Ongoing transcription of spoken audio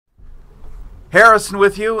Harrison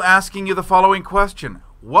with you, asking you the following question.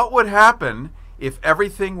 What would happen if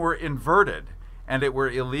everything were inverted and it were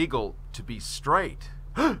illegal to be straight?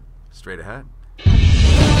 Straight ahead.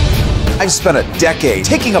 I've spent a decade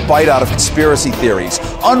taking a bite out of conspiracy theories,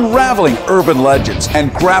 unraveling urban legends,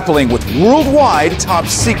 and grappling with worldwide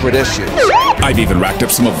top-secret issues. I've even racked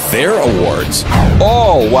up some of their awards.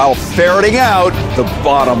 All while ferreting out the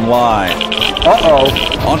bottom line.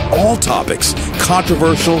 On all topics,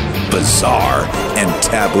 controversial, bizarre, and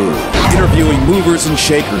taboo. Interviewing movers and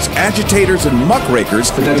shakers, agitators and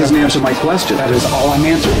muckrakers. But that doesn't answer my question. That is all I'm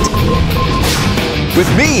answering. With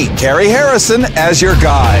me, Gary Harrison, as your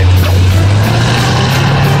guide.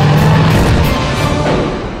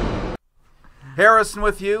 Harrison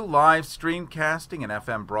with you, live streamcasting and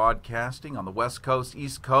FM broadcasting on the West Coast,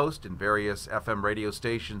 East Coast, and various FM radio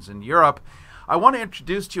stations in Europe. I want to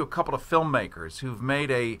introduce to you a couple of filmmakers who've made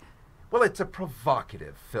it's a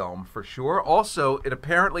provocative film for sure. Also, it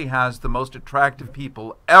apparently has the most attractive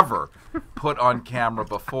people ever put on camera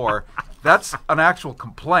before. That's an actual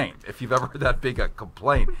complaint, if you've ever heard that big a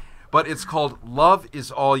complaint. But it's called Love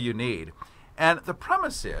Is All You Need. And the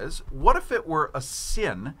premise is, what if it were a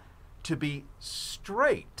sin to be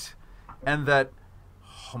straight, and that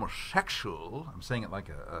homosexual, I'm saying it like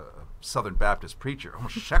a Southern Baptist preacher,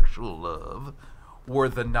 homosexual love were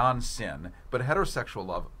the non-sin, but heterosexual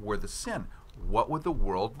love were the sin? What would the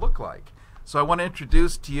world look like? So I want to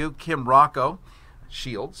introduce to you Kim Rocco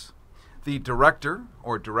Shields, the director,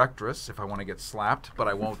 or directress, if I want to get slapped, but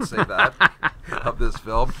I won't say that, of this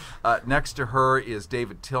film. Next to her is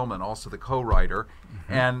David Tillman, also the co-writer.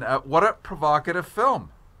 Mm-hmm. And what a provocative film.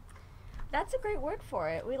 That's a great word for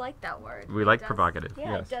it. We like that word. We like provocative.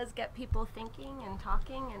 Yeah, yes. It does get people thinking and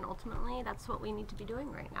talking, and ultimately that's what we need to be doing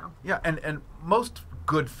right now. Yeah, and most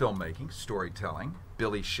good filmmaking, storytelling,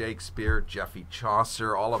 Billy Shakespeare, Jeffy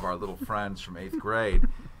Chaucer, all of our little friends from 8th grade,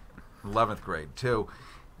 11th grade too,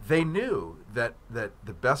 they knew that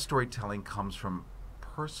the best storytelling comes from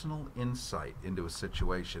personal insight into a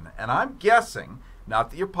situation. And I'm guessing,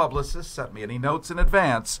 not that your publicist sent me any notes in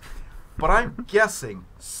advance, but I'm guessing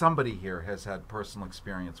somebody here has had personal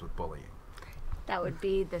experience with bullying. That would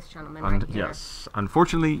be this gentleman right here. Yes.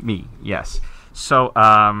 Unfortunately, me. Yes. So,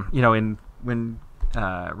 when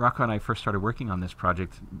Rocco and I first started working on this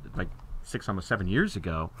project, like almost 7 years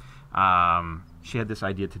ago, she had this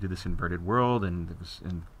idea to do this inverted world, and there was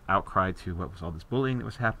an outcry to what was all this bullying that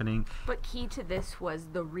was happening. But key to this was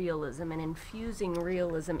the realism and infusing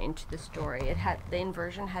realism into the story. The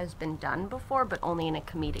inversion has been done before, but only in a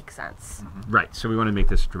comedic sense. Mm-hmm. Right. So we wanted to make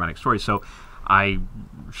this a dramatic story. So I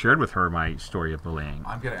shared with her my story of bullying.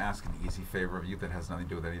 I'm going to ask an easy favor of you that has nothing to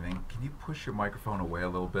do with anything. Can you push your microphone away a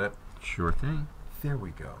little bit? Sure thing. There we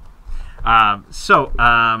go. So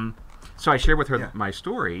I shared with her my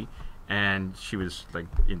story, and she was like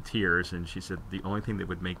in tears, and she said the only thing that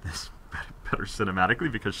would make this better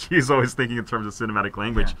cinematically, because she's always thinking in terms of cinematic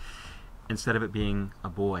language, instead of it being a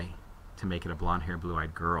boy, to make it a blonde-haired,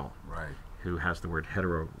 blue-eyed girl, right, who has the word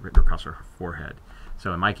hetero written across her forehead.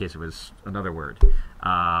 So in my case, it was another word.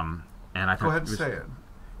 And I thought, go ahead and say it.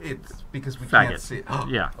 It's because we faggot. can't see it.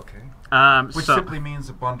 Yeah. Okay. Which simply means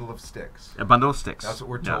a bundle of sticks. A bundle of sticks. That's what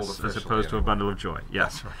we're told officially. As opposed to a bundle of joy.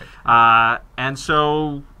 Yes. That's right. And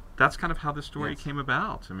so that's kind of how the story came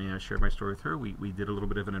about. I mean, I shared my story with her. We did a little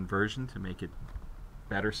bit of an inversion to make it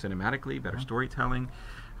better cinematically, better storytelling.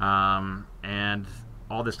 And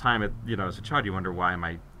all this time, as a child, you wonder why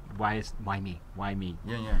me? Why me?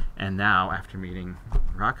 Yeah. And now, after meeting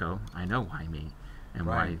Rocco, I know why me, and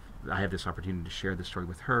why I have this opportunity to share the story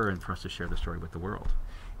with her, and for us to share the story with the world.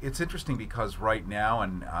 It's interesting because right now,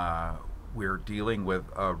 and we're dealing with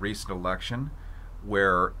a recent election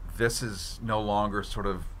where this is no longer sort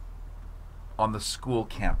of on the school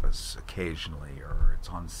campus occasionally, or it's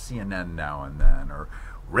on CNN now and then, or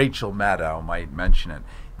Rachel Maddow might mention it.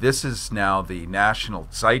 This is now the national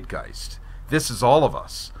zeitgeist. This is all of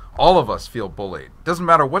us. All of us feel bullied. Doesn't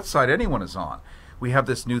matter what side anyone is on. We have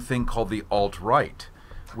this new thing called the alt-right,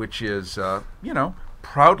 which is,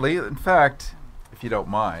 proudly, in fact, if you don't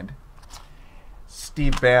mind,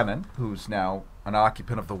 Steve Bannon, who's now an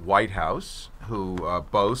occupant of the White House, who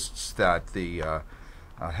boasts that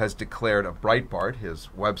has declared a Breitbart, his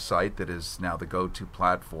website that is now the go-to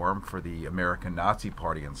platform for the American Nazi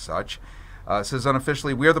Party and such, says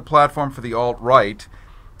unofficially, "We are the platform for the alt-right,"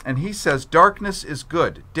 and he says, "Darkness is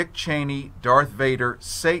good. Dick Cheney, Darth Vader,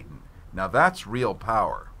 Satan." Now that's real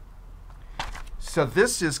power. So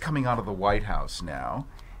this is coming out of the White House now,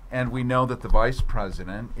 and we know that the vice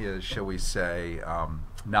president is, shall we say,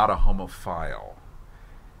 not a homophile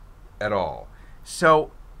at all.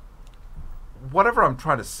 So whatever I'm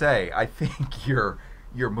trying to say, I think your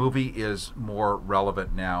movie is more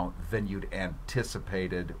relevant now than you'd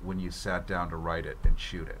anticipated when you sat down to write it and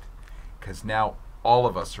shoot it. Because now all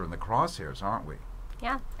of us are in the crosshairs, aren't we?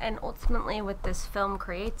 Yeah, and ultimately what this film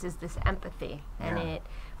creates is this empathy, and Yeah. it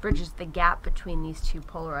bridges the gap between these two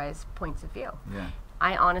polarized points of view. Yeah.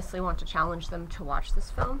 I honestly want to challenge them to watch this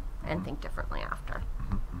film and think differently after.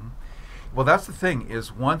 Well, that's the thing,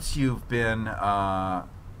 is once you've been on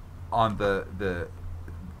the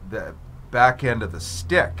back end of the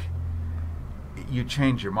stick, you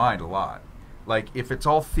change your mind a lot. Like, if it's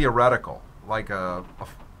all theoretical, like a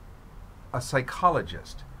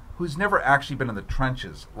psychologist who's never actually been in the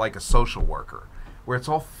trenches, like a social worker, where it's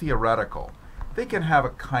all theoretical, they can have a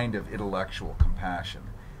kind of intellectual compassion.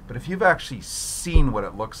 But if you've actually seen what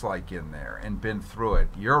it looks like in there and been through it,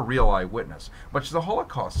 you're a real eyewitness. Much as a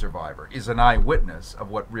Holocaust survivor is an eyewitness of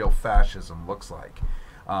what real fascism looks like.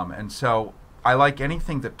 And so I like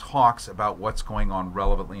anything that talks about what's going on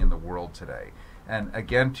relevantly in the world today. And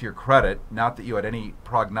again, to your credit, not that you had any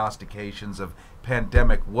prognostications of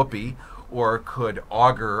pandemic whoopee or could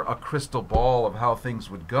augur a crystal ball of how things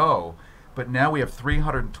would go, but now we have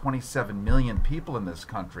 327 million people in this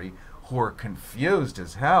country who are confused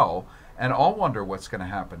as hell and all wonder what's going to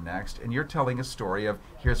happen next. And you're telling a story of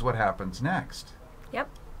here's what happens next. Yep,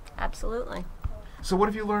 absolutely. So what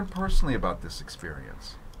have you learned personally about this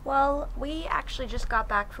experience? Well, we actually just got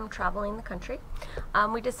back from traveling the country.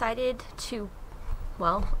 We decided to,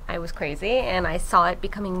 well, I was crazy and I saw it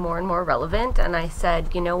becoming more and more relevant, and I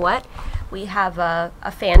said, you know what? We have a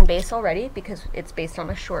fan base already because it's based on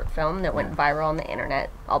a short film that went viral on the internet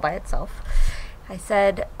all by itself. I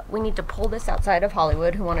said, we need to pull this outside of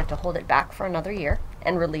Hollywood, who wanted to hold it back for another year,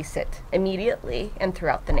 and release it immediately and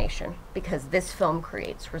throughout the nation, because this film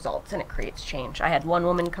creates results and it creates change. I had one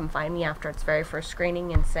woman come find me after its very first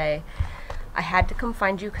screening and say, I had to come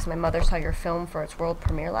find you because my mother saw your film for its world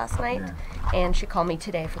premiere last night, and she called me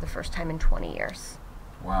today for the first time in 20 years.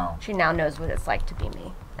 Wow. She now knows what it's like to be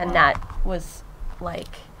me. And that was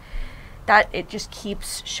like, that it just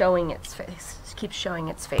keeps showing its face.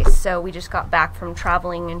 So we just got back from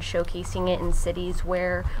traveling and showcasing it in cities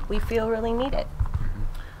where we feel really need it.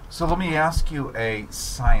 So let me ask you a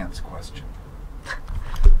science question.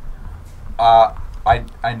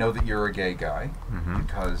 I know that you're a gay guy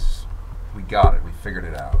because we got it. We figured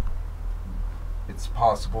it out. It's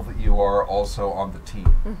possible that you are also on the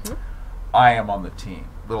team. I am on the team.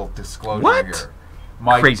 Little disclosure here.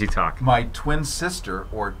 Crazy talk. My twin sister,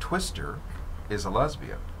 or twister, is a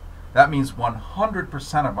lesbian. That means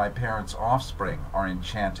 100% of my parents' offspring are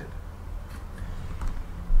enchanted.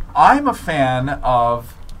 I'm a fan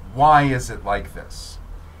of why is it like this?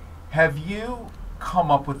 Have you come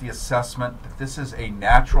up with the assessment that this is a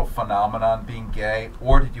natural phenomenon, being gay,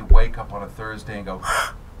 or did you wake up on a Thursday and go,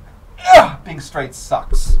 being straight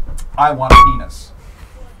sucks. I want a penis.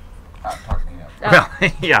 I'm talking to you. Well,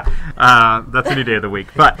 yeah, that's any day of the week.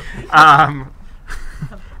 But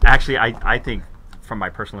actually, I think from my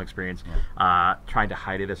personal experience, trying to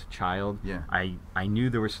hide it as a child, I knew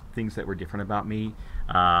there was things that were different about me,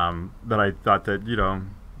 but I thought that,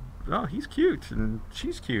 oh, he's cute and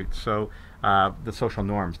she's cute. So the social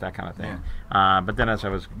norms, that kind of thing. But then as I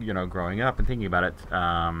was, growing up and thinking about it,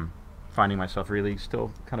 finding myself really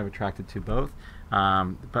still kind of attracted to both,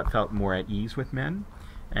 but felt more at ease with men.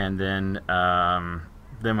 And then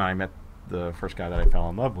when I met the first guy that I fell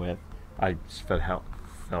in love with, I fell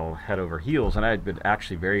head over heels, and I had been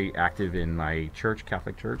actually very active in my church,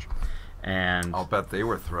 Catholic church. And I'll bet they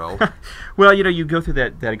were thrilled. Well, you go through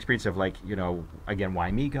that experience of like, again,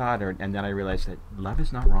 why me, God? And then I realized that love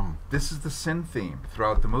is not wrong. This is the sin theme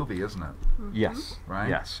throughout the movie, isn't it? Yes. Right?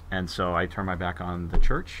 Yes. And so I turned my back on the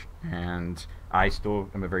church, and I still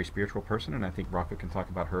am a very spiritual person, and I think Rocco can talk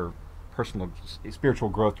about her personal spiritual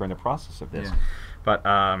growth during the process of this. But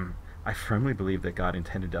I firmly believe that God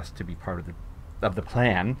intended us to be part of the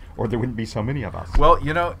plan, or there wouldn't be so many of us. Well,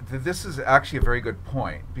 this is actually a very good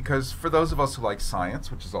point, because for those of us who like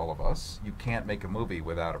science, which is all of us, you can't make a movie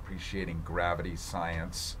without appreciating gravity,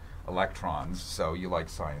 science, electrons, so you like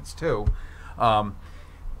science too. 10%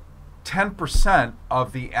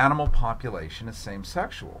 of the animal population is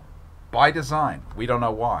same-sexual, by design. We don't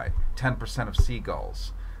know why. 10% of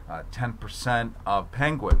seagulls, 10% of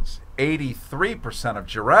penguins, 83% of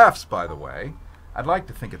giraffes, by the way. I'd like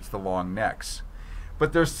to think it's the long necks.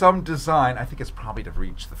 But there's some design, I think it's probably to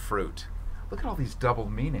reach the fruit. Look at all these double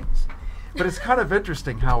meanings. But it's kind of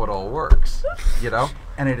interesting how it all works,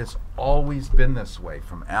 And it has always been this way,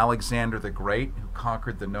 from Alexander the Great, who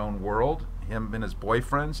conquered the known world, him and his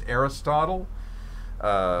boyfriends, Aristotle,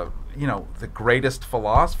 you know, the greatest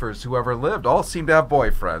philosophers who ever lived all seem to have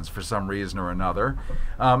boyfriends for some reason or another.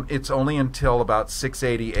 It's only until about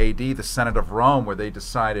 680 AD, the Senate of Rome, where they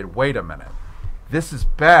decided, wait a minute, this is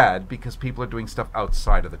bad because people are doing stuff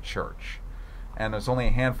outside of the church. And there's only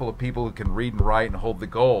a handful of people who can read and write and hold the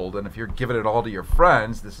gold, and if you're giving it all to your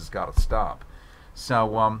friends, this has got to stop.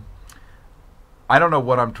 So I don't know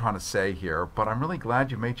what I'm trying to say here, but I'm really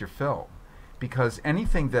glad you made your film. Because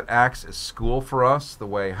anything that acts as school for us, the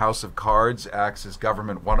way House of Cards acts as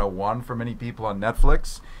Government 101 for many people on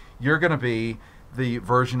Netflix, you're going to be the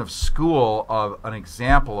version of school of an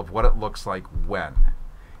example of what it looks like when.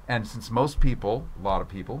 And since most people, a lot of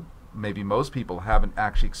people, maybe most people haven't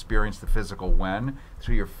actually experienced the physical when,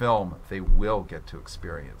 through your film, they will get to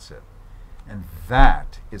experience it. And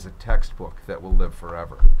that is a textbook that will live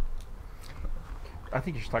forever. I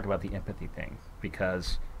think you should talk about the empathy thing,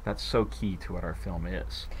 because that's so key to what our film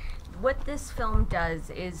is. What this film does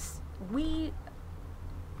is we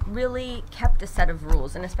really kept a set of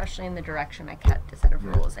rules, and especially in the direction I kept a set of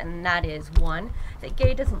rules, and that is, one, that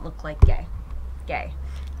gay doesn't look like gay. Gay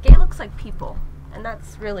looks like people, and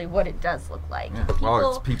that's really what it does look like. Yeah. Well,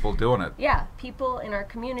 it's people doing it. Yeah, people in our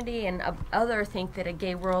community and other think that a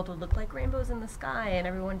gay world would look like rainbows in the sky and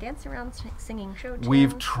everyone dancing around singing show tunes.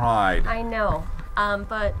 We've tried. I know,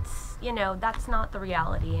 but you know, that's not the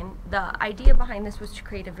reality. And the idea behind this was to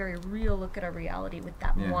create a very real look at our reality with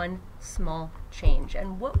that one small change.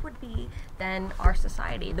 And what would be then our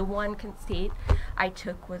society? The one conceit I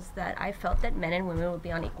took was that I felt that men and women would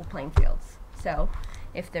be on equal playing fields. So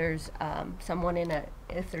if there's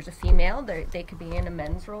if there's a female, they could be in a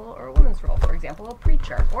men's role or a women's role. For example, a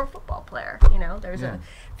preacher or a football player. You know, there's a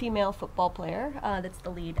female football player that's the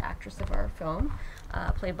lead actress of our film,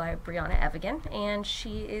 played by Brianna Evigan, and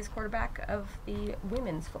she is quarterback of the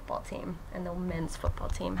women's football team, and the men's football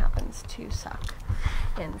team happens to suck.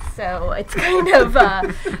 And so it's kind of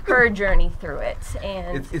her journey through it.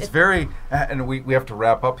 And it's very, and we have to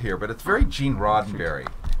wrap up here, but it's very Gene Roddenberry.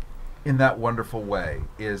 In that wonderful way,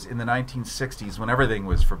 is in the 1960s, when everything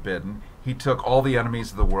was forbidden, he took all the enemies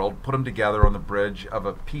of the world, put them together on the bridge of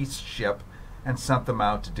a peace ship, and sent them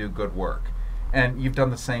out to do good work. And you've done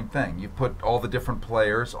the same thing. You've put all the different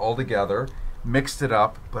players all together, mixed it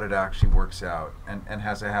up, but it actually works out and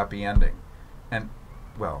has a happy ending. And,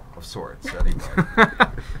 well, of sorts, anyway.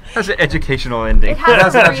 Has an educational ending. It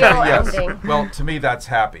has a real ending. Well, to me, that's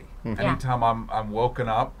happy. Anytime I'm woken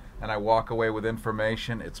up and I walk away with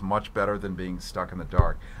information, it's much better than being stuck in the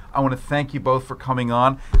dark. I want to thank you both for coming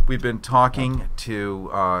on. We've been talking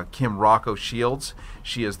to Kim Rocco Shields.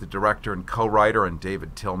 She is the director and co-writer, and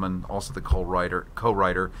David Tillman, also the co-writer,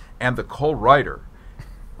 and the co-writer,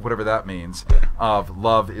 whatever that means, of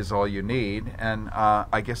Love Is All You Need. And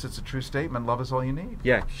I guess it's a true statement, love is all you need.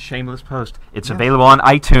 Yeah, shameless post. It's available on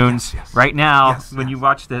iTunes right now. When you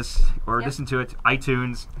watch this or listen to it,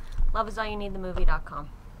 iTunes. LoveIsAllYouNeedTheMovie.com.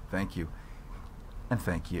 Thank you. And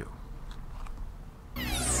thank you.